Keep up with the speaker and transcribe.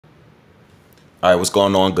All right, what's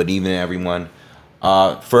going on? Good evening, everyone.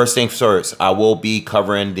 First things first, I will be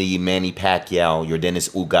covering the Manny Pacquiao, Yordenis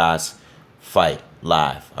Ugas fight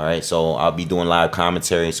live. All right, so I'll be doing live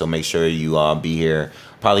commentary. So make sure you be here.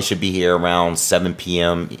 Probably should be here around 7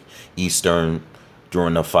 p.m. Eastern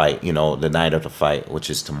during the fight. You know, the night of the fight, which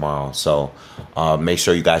is tomorrow. So make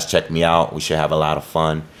sure you guys check me out. We should have a lot of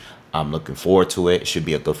fun. I'm looking forward to it. It should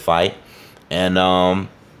be a good fight. And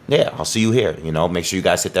yeah, I'll see you here. You know, make sure you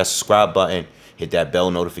guys hit that subscribe button. Hit that bell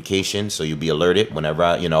notification so you'll be alerted whenever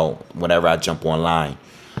I jump online.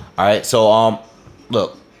 All right, so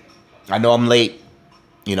look, I know I'm late.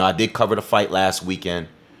 You know, I did cover the fight last weekend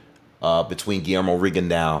between Guillermo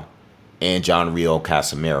Rigondeaux and John Rio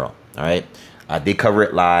Casimiro. All right, I did cover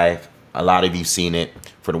it live. A lot of you seen it.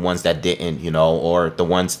 For the ones that didn't, you know, or the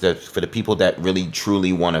ones that for the people that really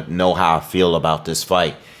truly want to know how I feel about this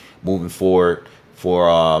fight moving forward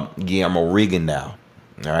for Guillermo Rigondeaux.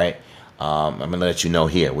 All right. I'm going to let you know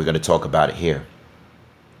here. We're going to talk about it here.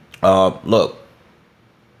 Look,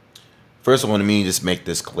 first of all, let me just make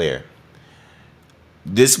this clear.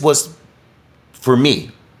 This was for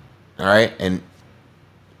me, all right? And,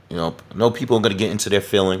 you know, I know people are going to get into their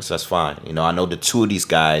feelings. That's fine. You know, I know the two of these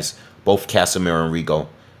guys, both Casimiro and Rigo,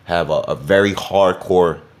 have a very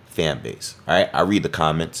hardcore fan base, all right? I read the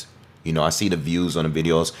comments. You know, I see the views on the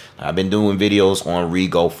videos. I've been doing videos on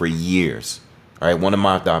Rigo for years. All right, one of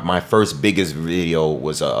my first biggest video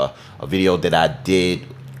was a video that I did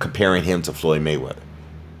comparing him to Floyd Mayweather.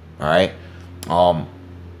 All right,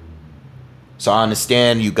 so I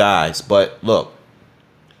understand you guys, but look,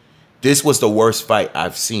 this was the worst fight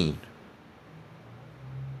I've seen.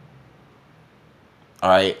 All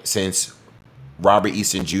right, since Robert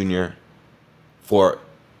Easton Jr. for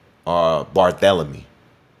Barthélemy.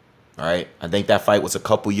 All right, I think that fight was a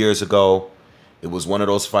couple years ago. It was one of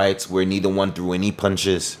those fights where neither one threw any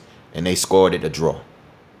punches and they scored it a draw. All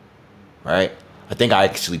right? I think I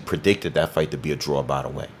actually predicted that fight to be a draw, by the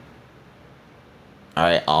way. All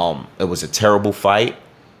right? It was a terrible fight.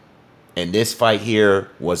 And this fight here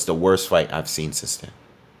was the worst fight I've seen since then.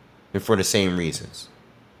 And for the same reasons.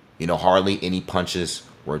 You know, hardly any punches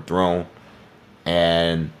were thrown.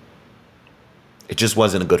 And it just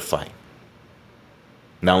wasn't a good fight.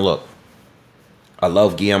 Now, look. I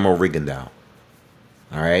love Guillermo Rigondeaux.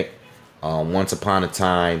 All right. Once upon a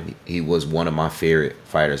time, he was one of my favorite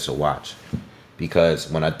fighters to watch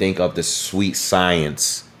because when I think of the sweet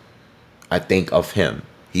science, I think of him.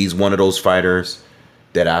 He's one of those fighters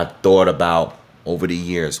that I've thought about over the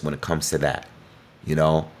years when it comes to that. You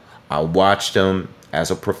know, I watched him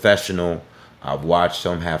as a professional. I've watched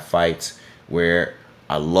him have fights where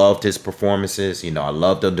I loved his performances. You know, I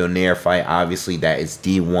loved the Donaire fight. Obviously, that is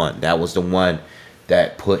D1. That was the one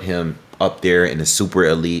that put him up there in the super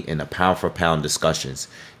elite in the pound for pound discussions.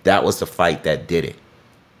 That was the fight that did it.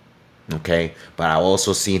 Okay, but I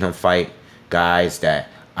also seen him fight guys that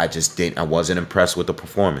I wasn't impressed with the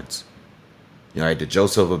performance. You know, the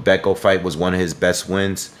Joseph Abeko fight was one of his best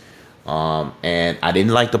wins, and I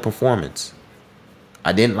didn't like the performance.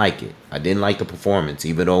 I didn't like it. I didn't like the performance,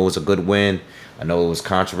 even though it was a good win. I know it was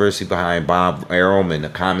controversy behind Bob Arum and the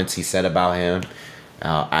comments he said about him.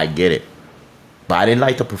 I get it. But I didn't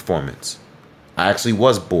like the performance. I actually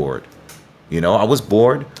was bored. You know, I was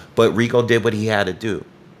bored, but Rigo did what he had to do.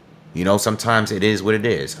 You know, sometimes it is what it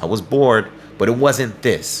is. I was bored, but it wasn't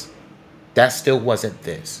this. That still wasn't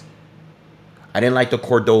this. I didn't like the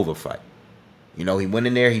Cordova fight. You know, he went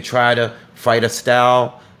in there, he tried to fight a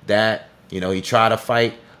style that, you know, he tried to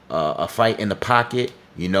fight a fight in the pocket.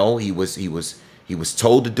 You know, he was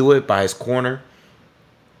told to do it by his corner.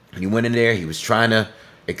 And he went in there, he was trying to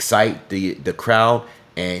excite the crowd,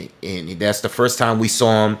 and that's the first time we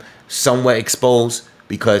saw him somewhat exposed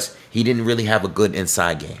because he didn't really have a good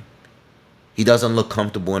inside game. He doesn't look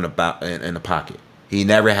comfortable in the pocket. He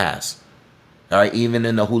never has. All right, even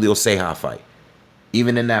in the Julio Ceja fight,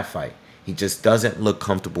 even in that fight, he just doesn't look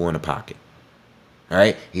comfortable in the pocket. All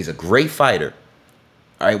right, he's a great fighter.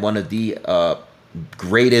 All right, one of the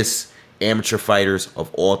greatest amateur fighters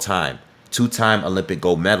of all time, two-time Olympic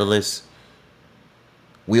gold medalist.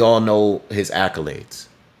 We all know his accolades,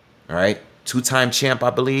 all right? Two-time champ,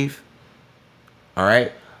 I believe, all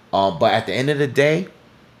right? But at the end of the day,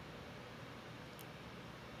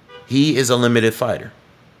 he is a limited fighter.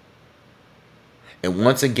 And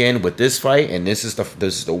once again, with this fight, and this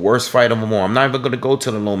is the worst fight of them all. I'm not even going to go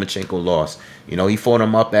to the Lomachenko loss. You know, he fought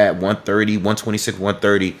him up at 130, 126,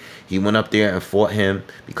 130. He went up there and fought him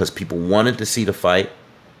because people wanted to see the fight.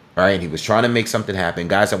 All right, and he was trying to make something happen.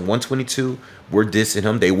 Guys at 122 were dissing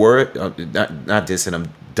him. They were not dissing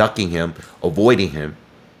him, ducking him, avoiding him.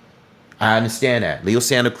 I understand that. Leo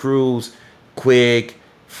Santa Cruz Quigg,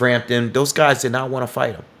 Frampton, those guys did not want to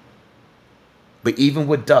fight him. But even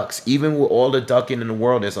with ducks, even with all the ducking in the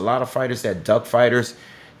world, there's a lot of fighters that duck fighters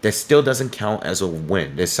that still doesn't count as a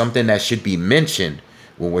win. There's something that should be mentioned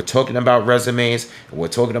when we're talking about resumes and we're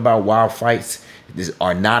talking about wild fights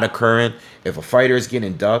are not occurring. If a fighter is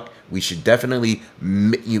getting ducked, we should definitely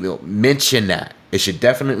mention that. It should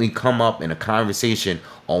definitely come up in a conversation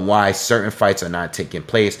on why certain fights are not taking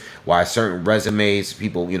place, why certain resumes,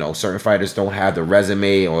 people, certain fighters don't have the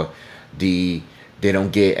resume or they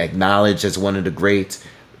don't get acknowledged as one of the greats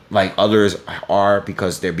like others are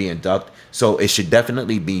because they're being ducked. So it should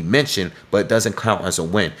definitely be mentioned, but it doesn't count as a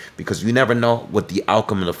win because you never know what the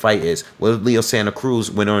outcome of the fight is. What if Leo Santa Cruz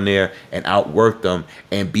went on there and outworked them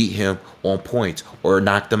and beat him on points or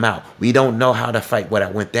knocked him out? We don't know how the fight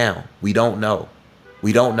went down. We don't know.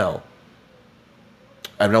 We don't know.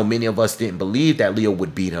 I know many of us didn't believe that Leo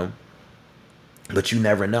would beat him, but you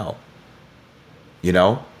never know.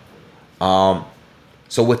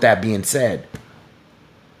 So with that being said,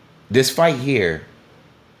 this fight here,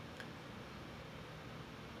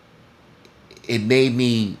 it made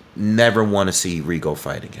me never want to see Rigo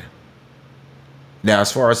fight again. Now,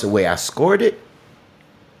 as far as the way I scored it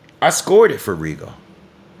for Rigo.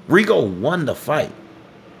 Rigo won the fight.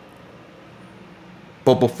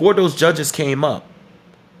 But before those judges came up,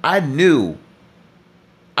 I knew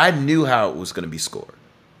how it was going to be scored.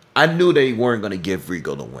 I knew they weren't going to give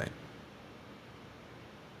Rigo the win.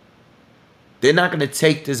 They're not going to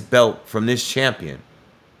take this belt from this champion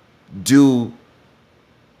due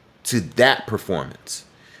to that performance.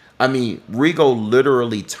 I mean, Rigo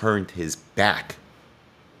literally turned his back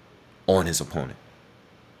on his opponent.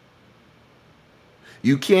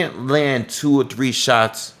 You can't land 2 or 3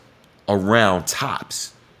 shots around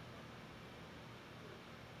tops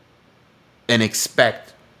and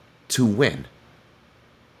expect to win.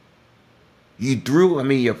 You threw, I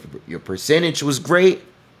mean, your percentage was great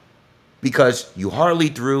because you hardly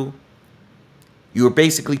threw. You were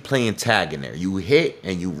basically playing tag in there. You hit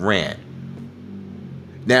and you ran.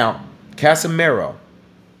 Now, Casemiro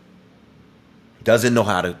doesn't know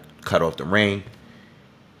how to cut off the rein.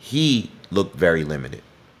 He looked very limited.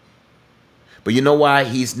 But you know why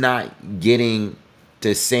he's not getting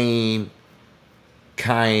the same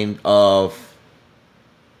kind of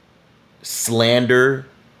slander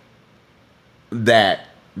that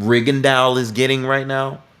Rigondeaux is getting right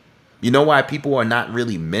now? You know why people are not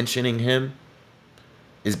really mentioning him?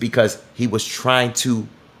 Is because he was trying to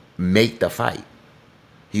make the fight.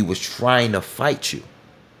 He was trying to fight you.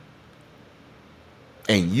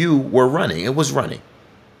 And you were running. It was running.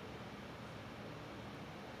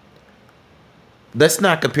 Let's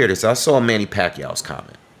not compare this. I saw Manny Pacquiao's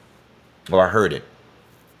comment. Or I heard it.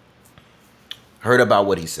 Heard about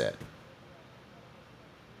what he said.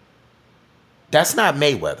 That's not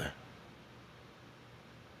Mayweather.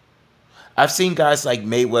 I've seen guys like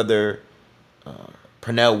Mayweather,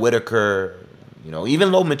 Pernell Whitaker, even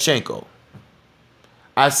Lomachenko.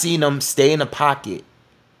 I've seen them stay in the pocket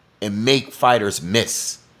and make fighters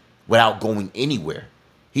miss without going anywhere.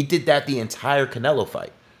 He did that the entire Canelo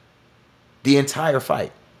fight. The entire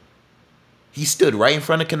fight. He stood right in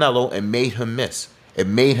front of Canelo and made him miss. It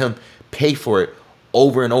made him pay for it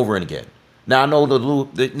over and over and again. Now, I know the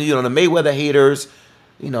Mayweather haters,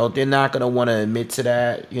 they're not going to want to admit to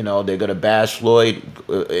that. They're going to bash Floyd.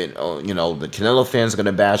 The Canelo fans are going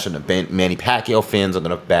to bash him. The Manny Pacquiao fans are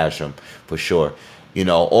going to bash him for sure.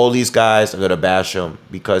 All these guys are going to bash him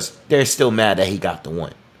because they're still mad that he got the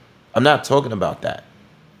win. I'm not talking about that.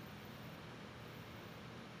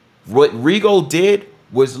 What Rigo did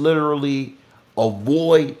was literally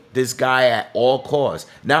avoid this guy at all costs.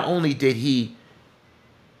 Not only did he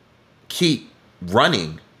keep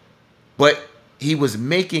running, but he was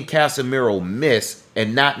making Casemiro miss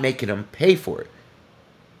and not making him pay for it.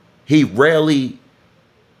 He rarely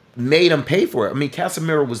made him pay for it. I mean,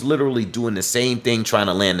 Casemiro was literally doing the same thing, trying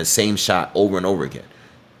to land the same shot over and over again.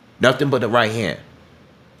 Nothing but the right hand.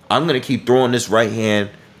 I'm going to keep throwing this right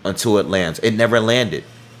hand until it lands. It never landed.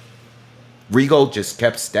 Rigo just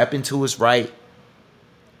kept stepping to his right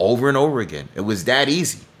over and over again. It was that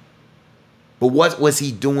easy. But what was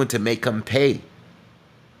he doing to make him pay?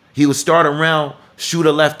 He would start around, shoot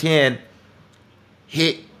a left hand,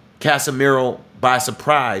 hit Casemiro by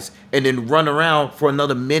surprise, and then run around for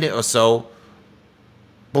another minute or so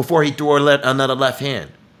before he threw another left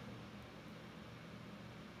hand.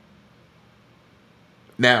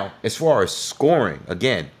 Now, as far as scoring,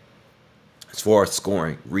 Rigo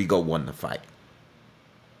won the fight.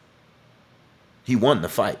 He won the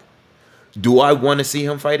fight. Do I want to see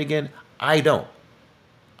him fight again? I don't.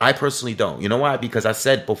 I personally don't. You know why? Because I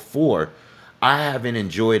said before, I haven't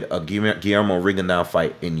enjoyed a Guillermo Rigondeaux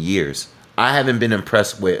fight in years. I haven't been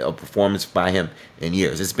impressed with a performance by him in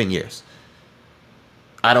years. It's been years.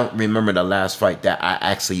 I don't remember the last fight that I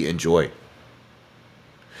actually enjoyed.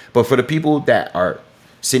 But for the people that are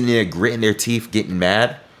sitting there gritting their teeth, getting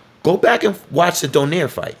mad, go back and watch the Donaire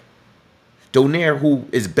fight. Donaire, who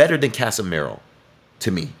is better than Casemiro,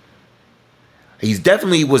 to me. He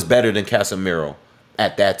definitely was better than Casemiro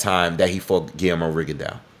at that time that he fought Guillermo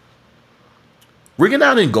Rigondeaux.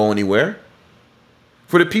 Rigondeaux didn't go anywhere.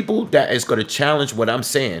 For the people that is going to challenge what I'm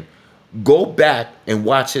saying, go back and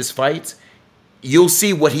watch his fights. You'll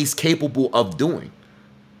see what he's capable of doing.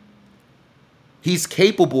 He's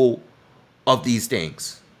capable of these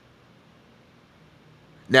things.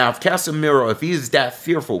 Now, if Casemiro, if he's that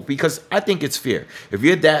fearful, because I think it's fear. If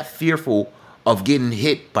you're that fearful of getting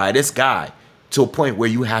hit by this guy to a point where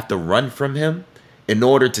you have to run from him in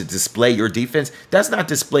order to display your defense, that's not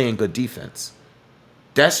displaying good defense.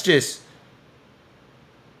 That's just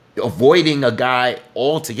avoiding a guy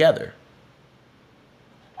altogether.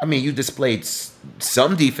 I mean, you displayed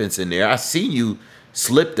some defense in there. I seen you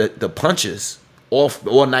slip the punches off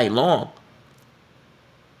all night long.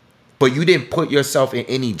 But you didn't put yourself in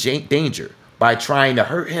any danger by trying to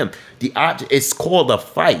hurt him. The object, it's called a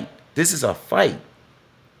fight. This is a fight.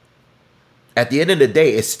 At the end of the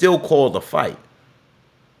day, it's still called a fight.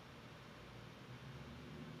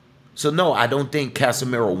 So no, I don't think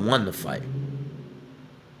Casemiro won the fight.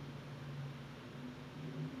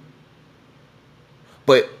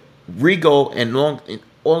 But Rigo and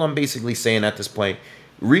all I'm basically saying at this point,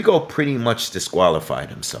 Rigo pretty much disqualified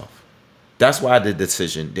himself. That's why the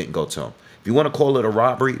decision didn't go to him. If you want to call it a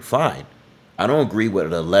robbery, fine. I don't agree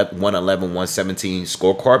with a 111-117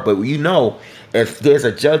 scorecard, but you know, if there's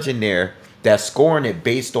a judge in there that's scoring it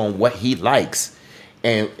based on what he likes,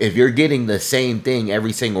 and if you're getting the same thing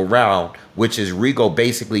every single round, which is Rigo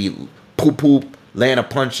basically poop, land of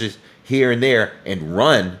punches here and there and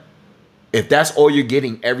run, if that's all you're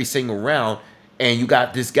getting every single round, and you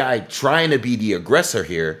got this guy trying to be the aggressor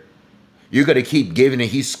here, you're going to keep giving it.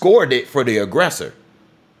 He scored it for the aggressor.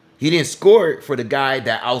 He didn't score it for the guy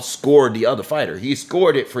that outscored the other fighter. He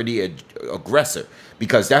scored it for the aggressor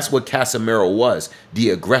because that's what Casemiro was,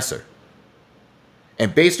 the aggressor.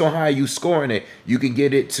 And based on how you scoring it, you can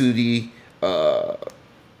get it to the,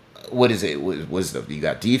 what is it? You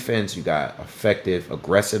got defense, you got effective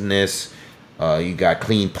aggressiveness, you got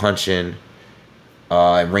clean punching,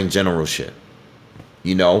 and ring generalship.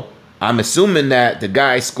 You know? I'm assuming that the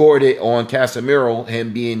guy scored it on Casemiro,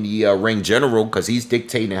 him being the ring general, because he's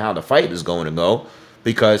dictating how the fight is going to go.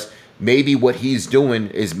 Because maybe what he's doing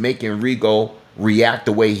is making Rigo react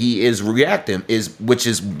the way he is reacting, which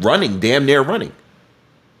is running, damn near running.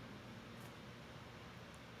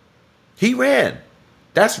 He ran.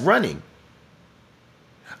 That's running.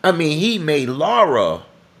 I mean, he made Lara.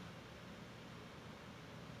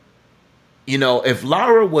 You know, if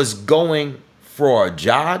Lara was going for a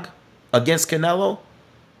jog against Canelo,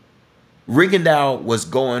 Rigondeaux was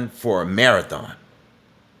going for a marathon.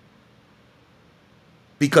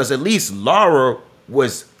 Because at least Lara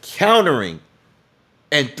was countering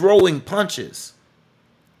and throwing punches.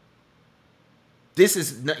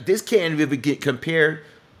 This can't even get compared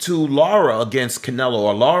to Lara against Canelo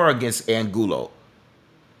or Lara against Angulo.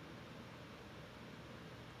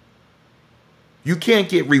 You can't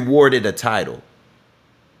get rewarded a title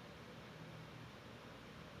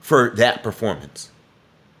for that performance.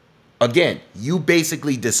 Again, you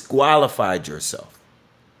basically disqualified yourself.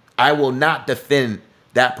 I will not defend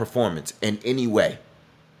that performance in any way.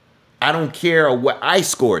 I don't care what I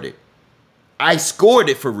scored it. I scored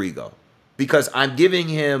it for Rigo because I'm giving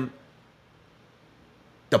him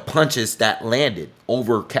the punches that landed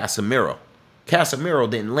over Casemiro. Casemiro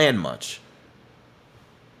didn't land much.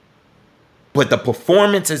 But the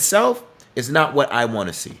performance itself is not what I want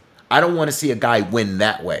to see. I don't want to see a guy win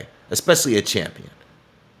that way, especially a champion.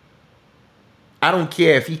 I don't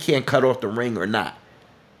care if he can't cut off the ring or not.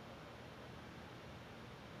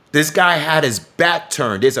 This guy had his back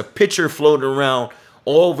turned. There's a picture floating around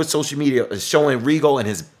all over social media showing Rigo and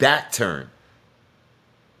his back turned.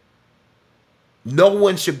 No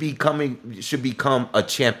one should become a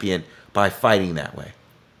champion by fighting that way.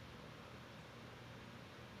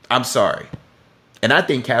 I'm sorry. And I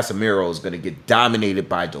think Casemiro is going to get dominated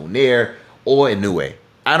by Donaire or Inoue.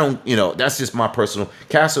 I don't, that's just my personal.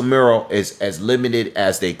 Casemiro is as limited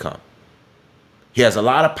as they come. He has a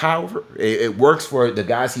lot of power. It works for the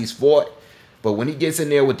guys he's fought. But when he gets in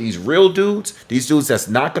there with these real dudes, these dudes that's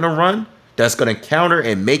not going to run, that's going to counter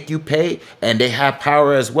and make you pay, and they have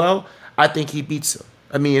power as well, I think he beats them.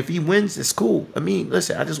 I mean, if he wins, it's cool. I mean,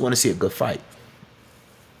 listen, I just want to see a good fight.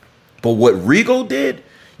 But what Rigo did,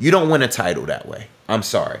 you don't win a title that way. I'm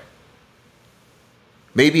sorry.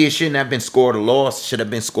 Maybe it shouldn't have been scored a loss, should have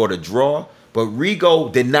been scored a draw. But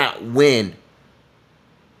Rigo did not win.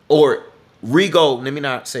 Or Rigo, let me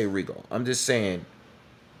not say Rigo. I'm just saying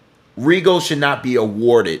Rigo should not be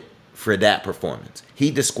awarded for that performance.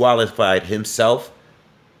 He disqualified himself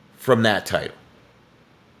from that title.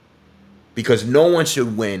 Because no one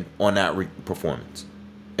should win on that performance.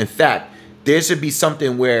 In fact, there should be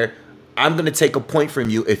something where I'm going to take a point from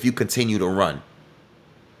you if you continue to run.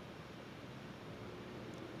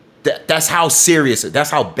 That's how serious it. That's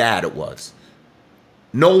how bad it was.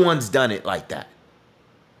 No one's done it like that.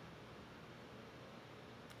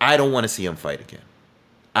 I don't want to see him fight again.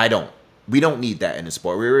 I don't. We don't need that in the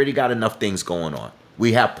sport. We already got enough things going on.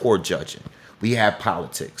 We have poor judging. We have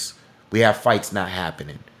politics. We have fights not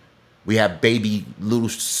happening. We have little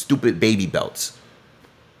stupid baby belts.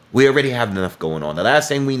 We already have enough going on. The last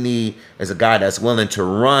thing we need is a guy that's willing to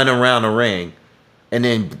run around the ring and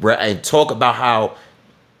then talk about how,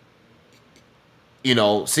 you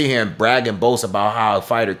know, sit here and brag and boast about how a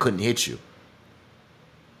fighter couldn't hit you.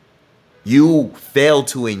 You failed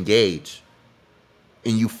to engage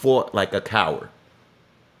and you fought like a coward.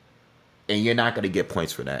 And you're not going to get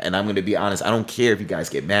points for that. And I'm going to be honest, I don't care if you guys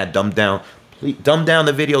get mad, dumb down. Please, dumb down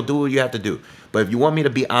the video, do what you have to do. But if you want me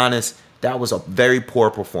to be honest, that was a very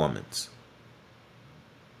poor performance.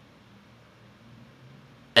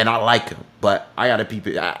 And I like him, but I got to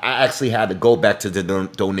be. I actually had to go back to the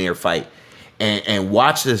Donaire fight and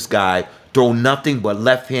watch this guy throw nothing but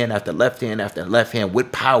left hand after left hand after left hand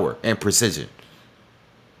with power and precision.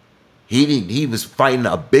 He was fighting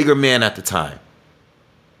a bigger man at the time.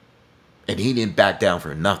 And he didn't back down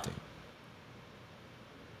for nothing.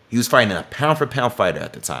 He was fighting a pound-for-pound fighter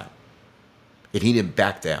at the time. And he didn't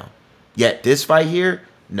back down. Yet this fight here,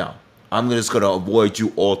 no. I'm just going to avoid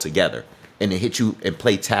you altogether. And then hit you and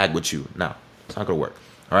play tag with you. No, it's not going to work.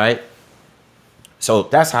 All right? So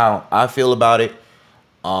that's how I feel about it.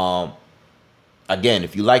 Again,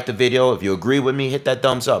 if you like the video, if you agree with me, hit that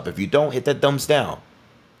thumbs up. If you don't, hit that thumbs down.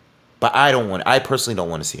 But I personally don't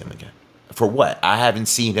want to see him again. For what? I haven't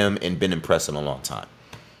seen him and been impressed in a long time.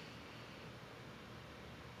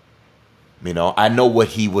 You know, I know what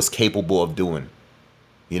he was capable of doing.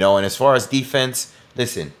 You know, and as far as defense,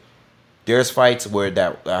 listen, there's fights where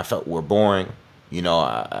that I felt were boring. You know,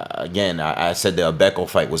 I said the Abeko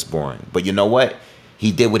fight was boring. But you know what?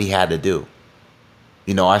 He did what he had to do.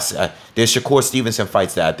 You know, there's Shakur Stevenson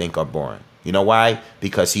fights that I think are boring. You know why?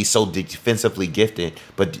 Because he's so defensively gifted.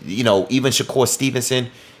 But, you know, even Shakur Stevenson,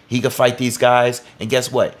 he could fight these guys. And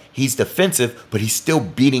guess what? He's defensive, but he's still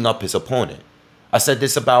beating up his opponent. I said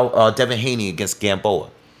this about Devin Haney against Gamboa.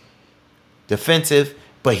 Defensive,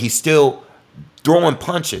 but he's still throwing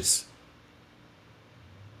punches.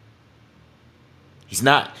 He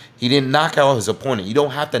didn't knock out his opponent. You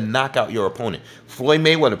don't have to knock out your opponent. Floyd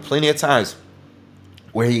Mayweather, plenty of times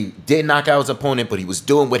where he did knock out his opponent, but he was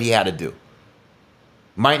doing what he had to do.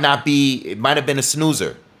 It might have been a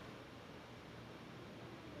snoozer.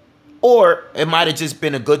 Or it might have just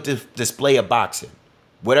been a good display of boxing.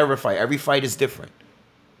 Whatever fight. Every fight is different.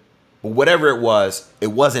 But whatever it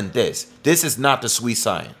wasn't this. This is not the sweet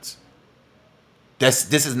science.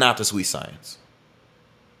 This is not the sweet science.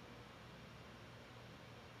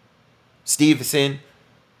 Stevenson,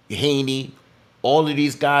 Haney, all of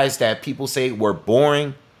these guys that people say were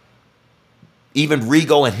boring, even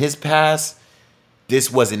Rigo in his past, this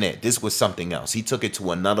wasn't it. This was something else. He took it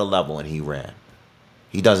to another level and he ran.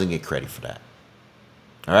 He doesn't get credit for that.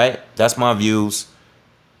 All right? That's my views.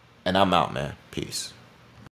 And I'm out, man. Peace.